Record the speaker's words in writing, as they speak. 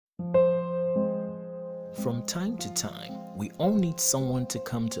From time to time, we all need someone to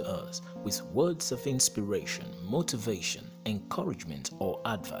come to us with words of inspiration, motivation, encouragement, or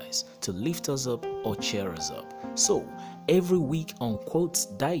advice to lift us up or cheer us up. So, every week on Quotes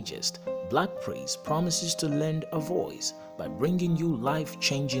Digest, Black Praise promises to lend a voice by bringing you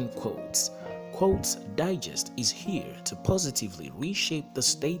life-changing quotes. Quotes Digest is here to positively reshape the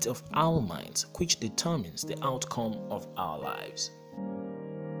state of our minds, which determines the outcome of our lives.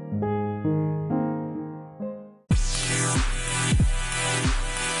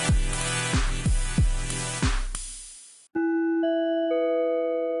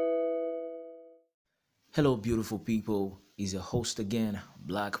 Hello, beautiful people. Is your host again,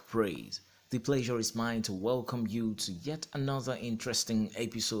 Black Praise. The pleasure is mine to welcome you to yet another interesting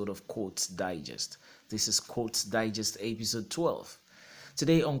episode of Quotes Digest. This is Quotes Digest episode 12.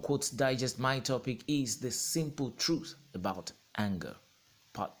 Today on Quotes Digest, my topic is the simple truth about anger,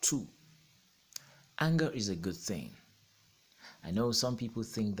 part 2. Anger is a good thing. I know some people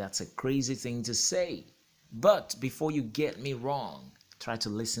think that's a crazy thing to say, but before you get me wrong, try to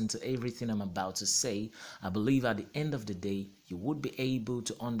listen to everything I'm about to say. I believe at the end of the day, you would be able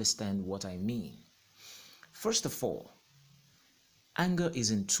to understand what I mean. First of all, anger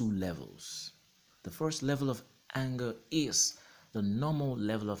is in two levels. The first level of anger is the normal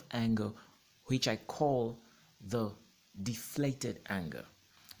level of anger, which I call the deflated anger.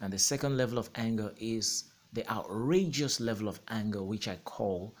 And the second level of anger is the outrageous level of anger, which I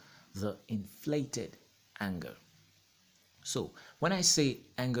call the inflated anger. So, when I say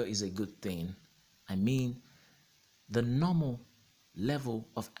anger is a good thing, I mean the normal level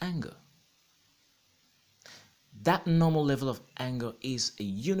of anger. That normal level of anger is a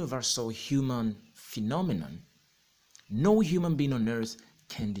universal human phenomenon. No human being on earth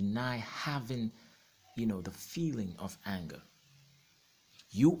can deny having, the feeling of anger.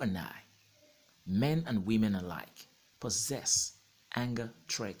 You and I, men and women alike, possess anger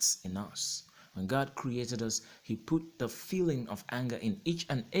traits in us. When God created us, He put the feeling of anger in each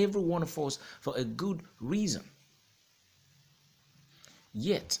and every one of us for a good reason.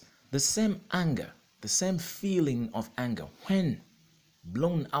 Yet, the same anger, the same feeling of anger, when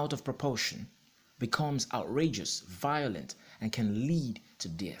blown out of proportion, becomes outrageous, violent, and can lead to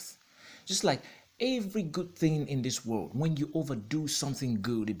death. Just like every good thing in this world, when you overdo something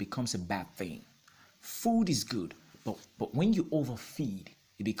good, it becomes a bad thing. Food is good, but when you overfeed,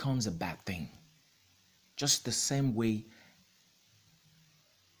 it becomes a bad thing. Just the same way,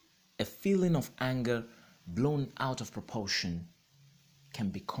 a feeling of anger blown out of proportion can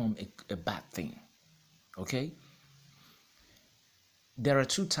become a bad thing. Okay? There are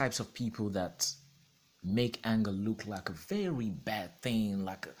two types of people that make anger look like a very bad thing,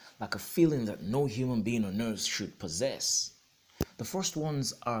 like a feeling that no human being on earth should possess. The first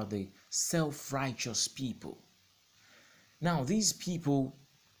ones are the self-righteous people. Now, these people,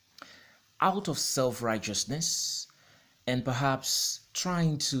 out of self-righteousness and perhaps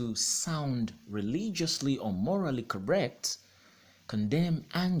trying to sound religiously or morally correct, condemn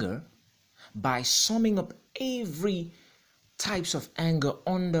anger by summing up every types of anger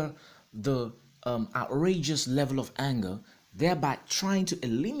under the outrageous level of anger, thereby trying to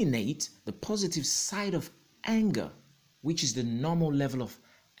eliminate the positive side of anger, which is the normal level of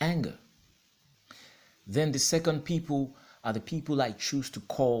anger. Then the second people are the people I choose to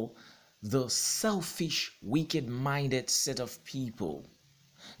call the selfish, wicked-minded set of people.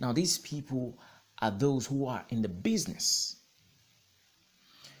 Now, these people are those who are in the business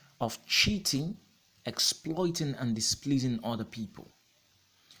of cheating, exploiting, and displeasing other people,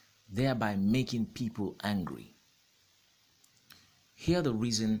 thereby making people angry. Here the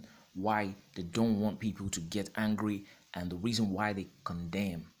reason why they don't want people to get angry and the reason why they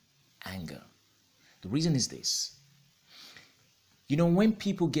condemn anger. The reason is this. When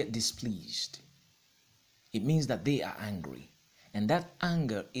people get displeased, it means that they are angry. And that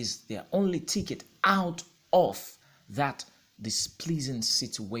anger is their only ticket out of that displeasing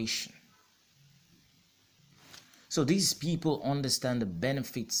situation. So these people understand the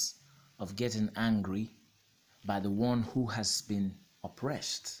benefits of getting angry by the one who has been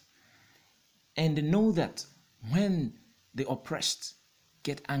oppressed. And they know that when the oppressed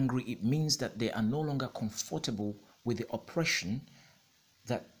get angry, it means that they are no longer comfortable with the oppression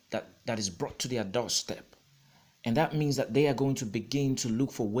that is brought to their doorstep. And that means that they are going to begin to look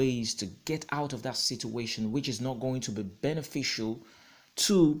for ways to get out of that situation, which is not going to be beneficial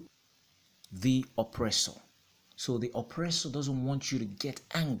to the oppressor. So the oppressor doesn't want you to get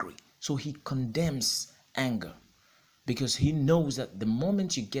angry. So he condemns anger because he knows that the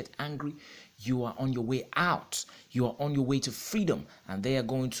moment you get angry, you are on your way out. You are on your way to freedom, and they are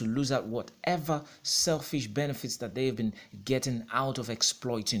going to lose out whatever selfish benefits that they've been getting out of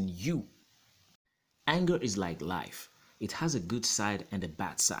exploiting you. Anger is like life. It has a good side and a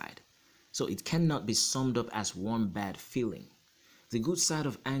bad side. So it cannot be summed up as one bad feeling. The good side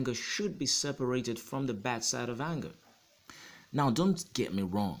of anger should be separated from the bad side of anger. Now, don't get me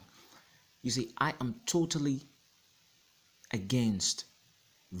wrong. You see, I am totally against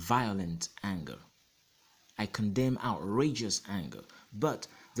violent anger. I condemn outrageous anger. But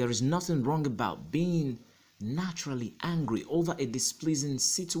there is nothing wrong about being naturally angry over a displeasing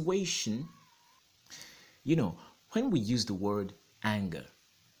situation. You know, when we use the word anger,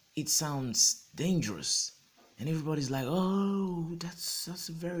 it sounds dangerous. And everybody's like, oh, that's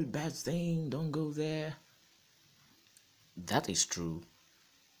a very bad thing. Don't go there. That is true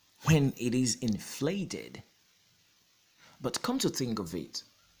when it is inflated. But come to think of it,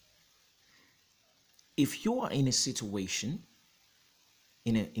 if you are in a situation,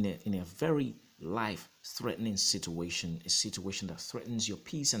 in a very life-threatening situation, a situation that threatens your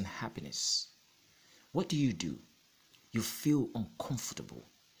peace and happiness, what do? You feel uncomfortable.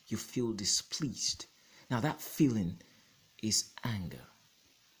 You feel displeased. Now that feeling is anger.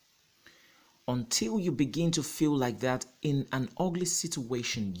 Until you begin to feel like that in an ugly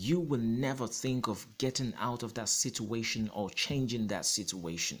situation, you will never think of getting out of that situation or changing that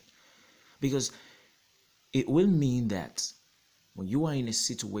situation. Because it will mean that when you are in a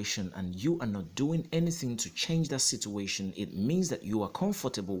situation and you are not doing anything to change that situation, it means that you are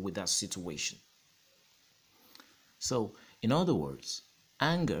comfortable with that situation. So, in other words,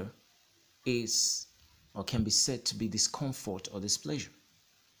 anger is or can be said to be discomfort or displeasure.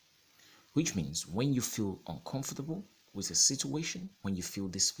 Which means when you feel uncomfortable with a situation, when you feel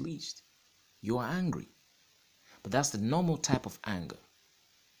displeased, you are angry. But that's the normal type of anger.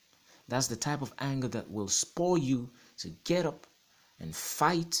 That's the type of anger that will spur you to get up and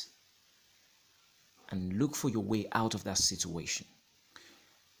fight and look for your way out of that situation.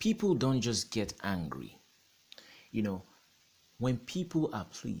 People don't just get angry. You know, when people are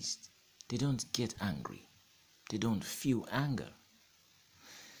pleased, they don't get angry. They don't feel anger.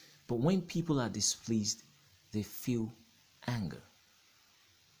 But when people are displeased, they feel anger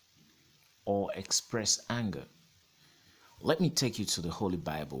or express anger. Let me take you to the Holy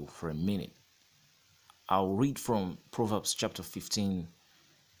Bible for a minute. I'll read from Proverbs chapter 15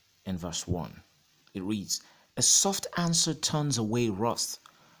 and verse 1. It reads, "A soft answer turns away wrath,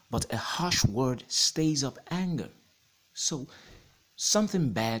 but a harsh word stays up anger." So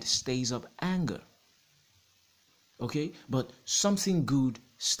something bad stays up anger. Okay? But something good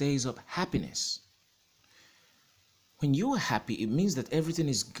stays up happiness. When you are happy, it means that everything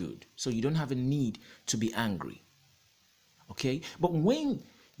is good. So you don't have a need to be angry. Okay? But when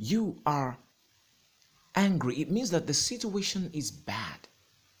you are angry, it means that the situation is bad.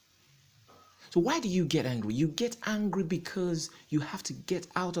 So why do you get angry? You get angry because you have to get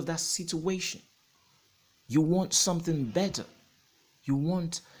out of that situation. You want something better. You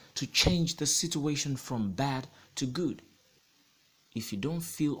want to change the situation from bad to good. If you don't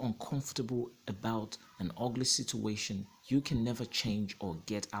feel uncomfortable about an ugly situation, you can never change or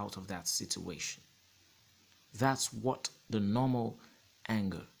get out of that situation. That's what the normal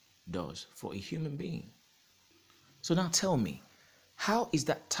anger does for a human being. So now tell me, how is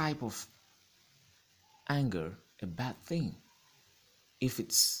that type of anger a bad thing? If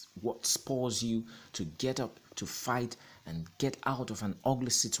it's what spurs you to get up, to fight, and get out of an ugly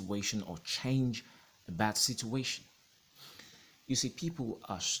situation or change a bad situation. You see, people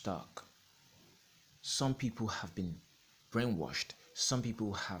are stuck. Some people have been brainwashed. Some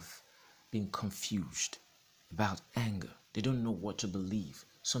people have been confused about anger. They don't know what to believe.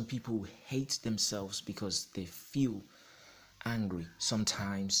 Some people hate themselves because they feel angry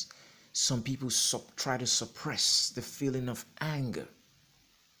sometimes. Some people try to suppress the feeling of anger.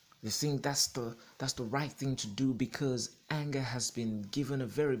 They think that's the right thing to do because anger has been given a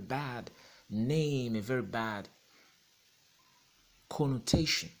very bad name, a very bad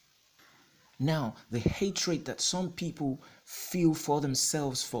connotation. Now, the hatred that some people feel for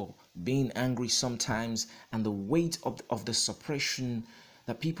themselves for being angry sometimes, and the weight of the suppression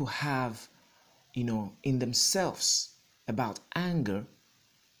that people have, in themselves about anger,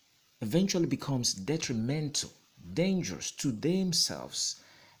 eventually becomes detrimental, dangerous to themselves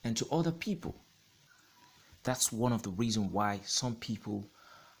and to other people. That's one of the reasons why some people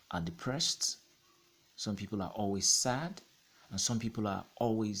are depressed, some people are always sad, and some people are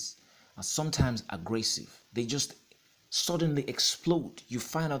sometimes aggressive. They just suddenly explode. You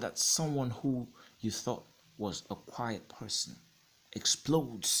find out that someone who you thought was a quiet person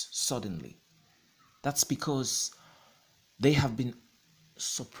explodes suddenly. That's because they have been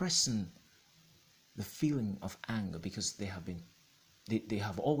suppressing the feeling of anger because they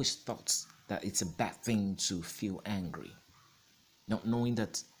have always thought that it's a bad thing to feel angry, not knowing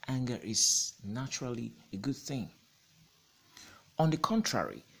that anger is naturally a good thing. On the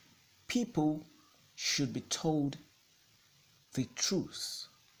contrary, people should be told the truth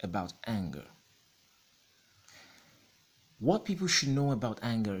about anger. What people should know about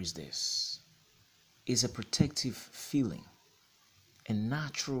anger is this: it's a protective feeling, a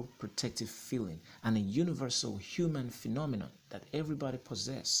natural protective feeling, and a universal human phenomenon that everybody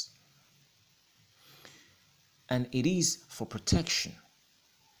possesses. And it is for protection.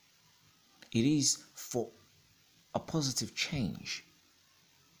 It is for a positive change.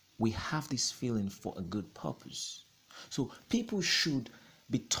 We have this feeling for a good purpose. So people should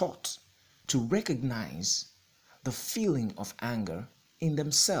be taught to recognize the feeling of anger in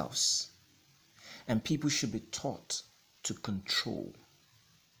themselves. And people should be taught to control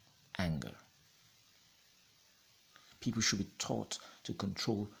anger. People should be taught to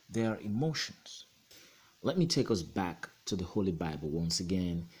control their emotions. Let me take us back to the Holy Bible once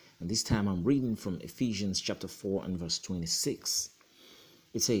again. And this time I'm reading from Ephesians chapter 4 and verse 26.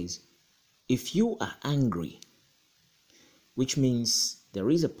 It says, if you are angry, which means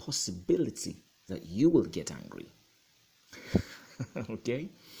there is a possibility that you will get angry. Okay?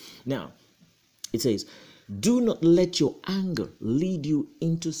 Now, it says, do not let your anger lead you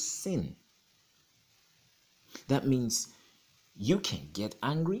into sin. That means you can get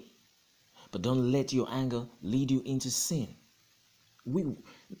angry, but don't let your anger lead you into sin.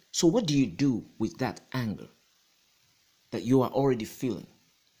 So what do you do with that anger that you are already feeling,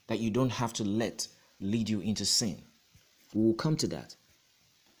 that you don't have to let lead you into sin? We will come to that.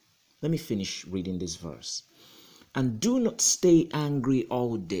 Let me finish reading this verse. And do not stay angry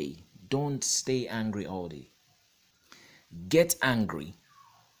all day. Don't stay angry all day. Get angry.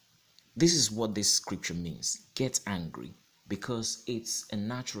 This is what this scripture means. Get angry, because it's a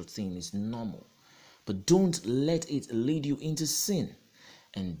natural thing, it's normal. But don't let it lead you into sin.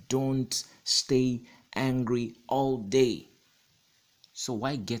 And don't stay angry all day. So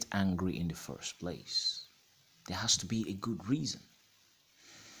why get angry in the first place? There has to be a good reason.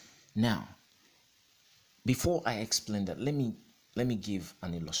 Now, before I explain that, let me give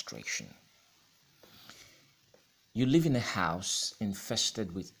an illustration. You live in a house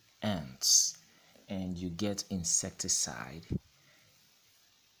infested with ants and you get insecticide.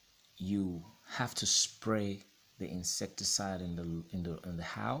 You have to spray the insecticide in the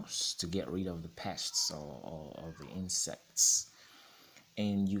house to get rid of the pests or the insects.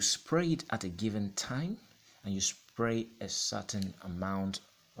 And you spray it at a given time, and you spray a certain amount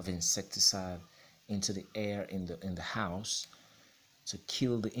of insecticide into the air in the house to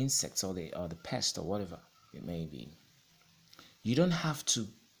kill the insects or the pest or whatever it may be. You don't have to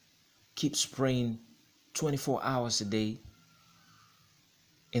keep spraying 24 hours a day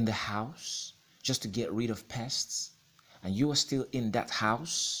in the house just to get rid of pests, and you are still in that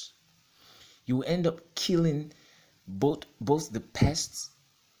house. You end up killing both the pests,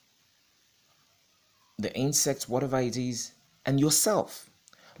 the insects, whatever it is, and yourself,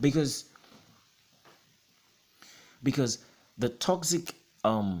 because the toxic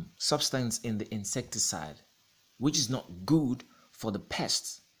substance in the insecticide, which is not good for the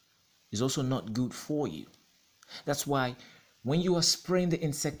pests, is also not good for you. That's why when you are spraying the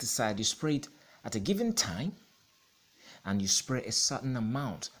insecticide, you spray it at a given time, and you spray a certain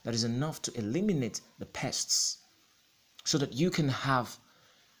amount that is enough to eliminate the pests, so that you can have,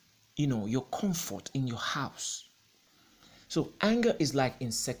 your comfort in your house. So anger is like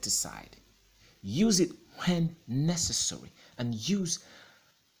insecticide. Use it when necessary and use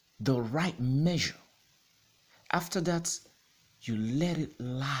the right measure. After that, you let it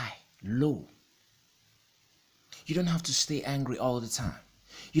lie low. You don't have to stay angry all the time.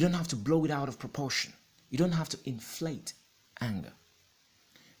 You don't have to blow it out of proportion. You don't have to inflate anger,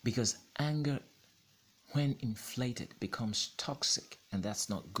 because anger, when inflated, becomes toxic, and that's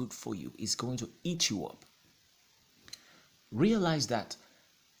not good for you. It's going to eat you up. Realize that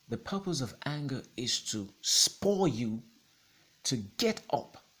the purpose of anger is to spur you to get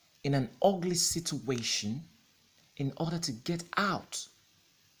up in an ugly situation in order to get out.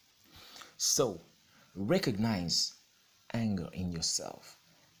 So, recognize anger in yourself,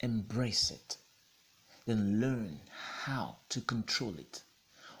 embrace it, then learn how to control it.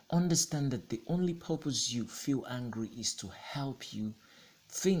 Understand that the only purpose you feel angry is to help you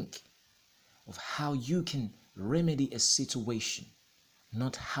think of how you can remedy a situation,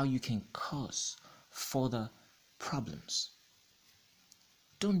 not how you can cause further problems.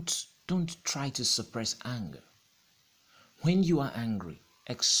 Don't try to suppress anger. When you are angry,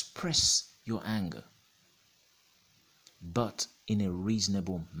 express your anger, but in a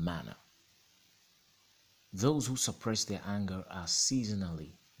reasonable manner. Those who suppress their anger are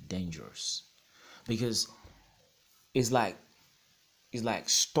seasonally dangerous, because it's like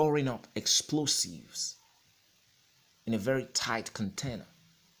storing up explosives in a very tight container.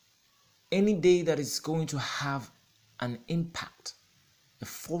 Any day that is going to have an impact, a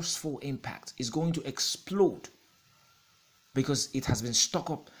forceful impact, is going to explode, because it has been stocked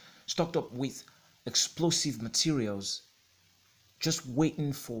up with explosive materials, just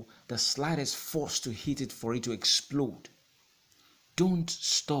waiting for the slightest force to hit it for it to explode. Don't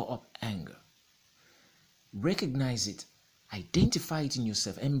store up anger. Recognize it, identify it in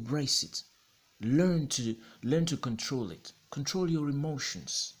yourself, embrace it. Learn to control it. Control your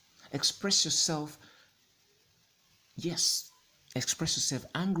emotions. Express yourself. Yes, express yourself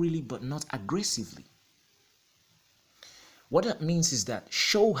angrily but not aggressively. What that means is that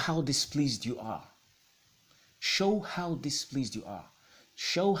show how displeased you are. Show how displeased you are.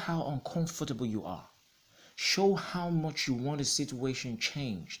 Show how uncomfortable you are. Show how much you want the situation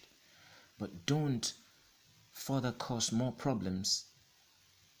changed. But don't further cause more problems,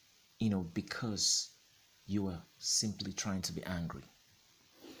 because you are simply trying to be angry.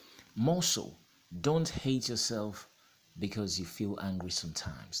 More so, don't hate yourself because you feel angry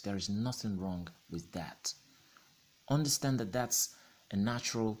sometimes. There is nothing wrong with that. Understand that that's a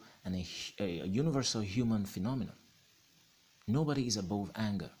natural and a universal human phenomenon. Nobody is above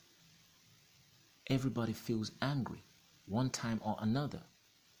anger. Everybody feels angry one time or another.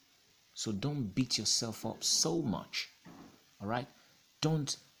 So don't beat yourself up so much. All right?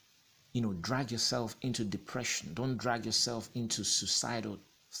 Don't, drag yourself into depression. Don't drag yourself into suicidal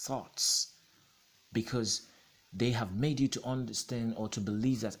thoughts, because they have made you to understand or to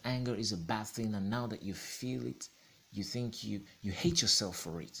believe that anger is a bad thing, and now that you feel it, you think you hate yourself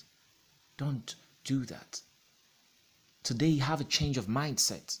for it. Don't do that. Today, have a change of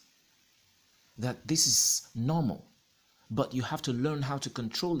mindset that this is normal, but you have to learn how to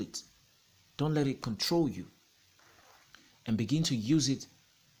control it. Don't let it control you, and begin to use it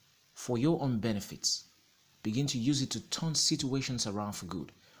for your own benefits. Begin to use it to turn situations around for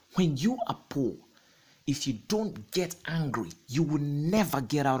good. When you are poor, if you don't get angry, you will never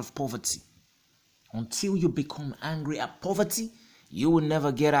get out of poverty. Until you become angry at poverty, you will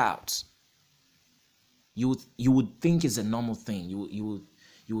never get out. You would think it's a normal thing. You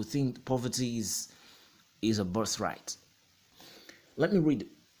would think poverty is a birthright. Let me read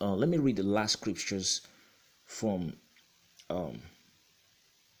the last scriptures from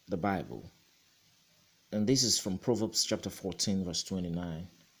the Bible. And this is from Proverbs chapter 14, verse 29.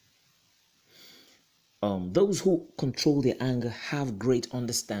 Those who control their anger have great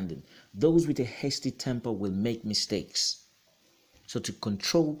understanding. Those with a hasty temper will make mistakes. So to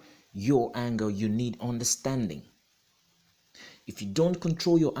control your anger, you need understanding. If you don't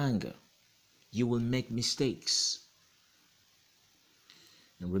control your anger, you will make mistakes.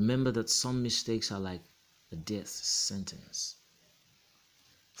 And remember that some mistakes are like a death sentence.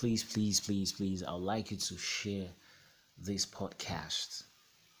 Please, please, please, please, I would like you to share this podcast.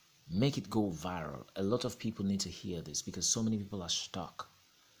 Make it go viral. A lot of people need to hear this, because so many people are stuck.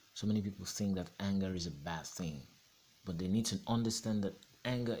 So many people think that anger is a bad thing. But they need to understand that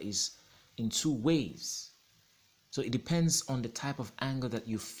anger is in two ways. So it depends on the type of anger that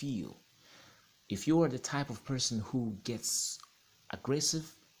you feel. If you are the type of person who gets aggressive,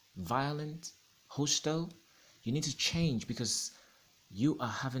 violent, hostile, you need to change, because you are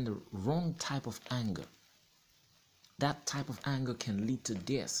having the wrong type of anger. That type of anger can lead to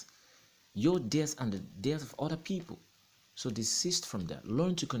death. Your death and the death of other people. So desist from that.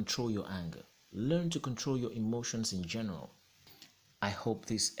 Learn to control your anger. Learn to control your emotions in general. I hope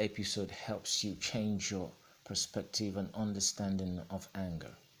this episode helps you change your perspective and understanding of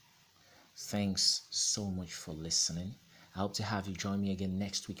anger. Thanks so much for listening. I hope to have you join me again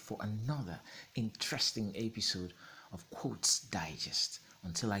next week for another interesting episode of Quotes Digest.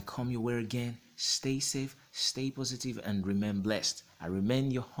 Until I come your way again, stay safe, stay positive, and remain blessed. I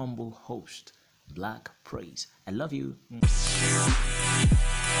remain your humble host, Black Praise. I love you.